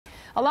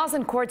A loss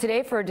in court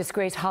today for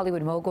disgraced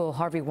Hollywood mogul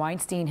Harvey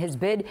Weinstein. His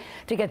bid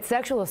to get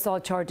sexual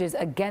assault charges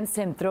against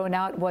him thrown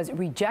out was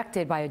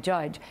rejected by a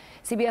judge.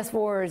 CBS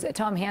 4's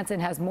Tom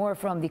Hansen has more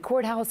from the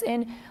courthouse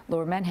in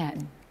Lower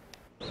Manhattan.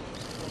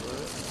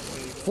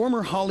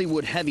 Former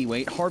Hollywood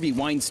heavyweight Harvey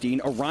Weinstein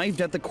arrived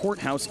at the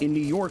courthouse in New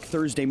York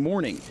Thursday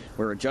morning,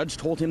 where a judge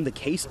told him the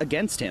case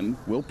against him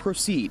will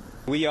proceed.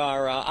 We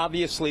are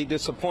obviously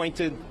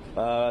disappointed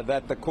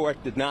that the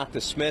court did not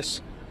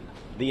dismiss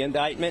the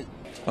indictment.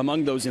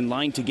 Among those in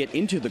line to get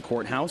into the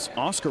courthouse,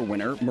 Oscar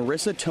winner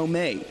Marissa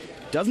Tomei.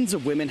 Dozens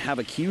of women have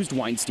accused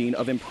Weinstein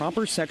of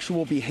improper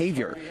sexual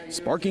behavior,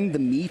 sparking the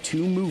Me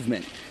Too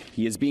movement.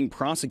 He is being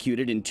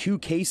prosecuted in 2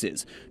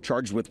 cases,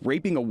 charged with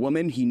raping a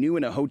woman he knew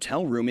in a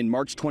hotel room in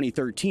March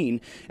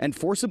 2013 and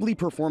forcibly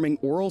performing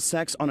oral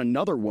sex on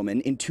another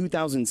woman in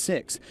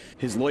 2006.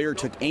 His lawyer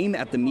took aim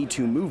at the Me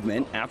Too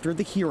movement after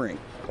the hearing.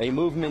 A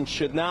movement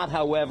should not,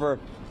 however,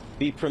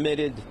 be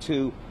permitted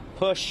to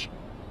push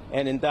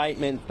an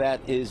indictment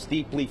that is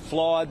deeply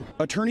flawed.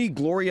 Attorney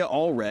Gloria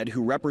Allred,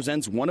 who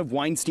represents one of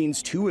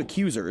Weinstein's 2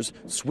 accusers,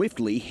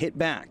 swiftly hit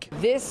back.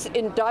 This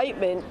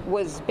indictment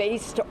was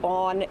based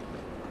on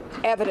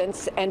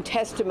evidence and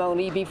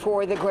testimony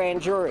before the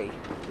grand jury.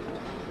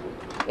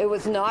 It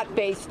was not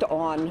based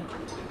on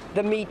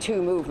the Me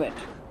Too movement.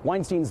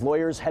 Weinstein's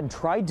lawyers had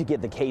tried to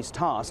get the case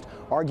tossed,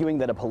 arguing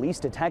that a police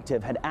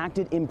detective had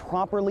acted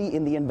improperly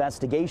in the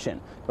investigation,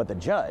 but the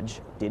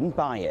judge didn't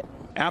buy it.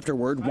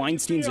 Afterward,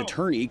 Weinstein's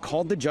attorney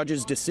called the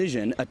judge's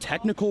decision a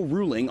technical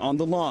ruling on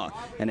the law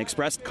and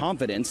expressed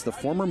confidence the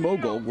former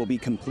mogul will be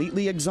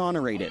completely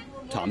exonerated.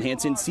 Tom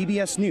Hansen,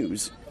 CBS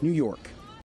News, New York.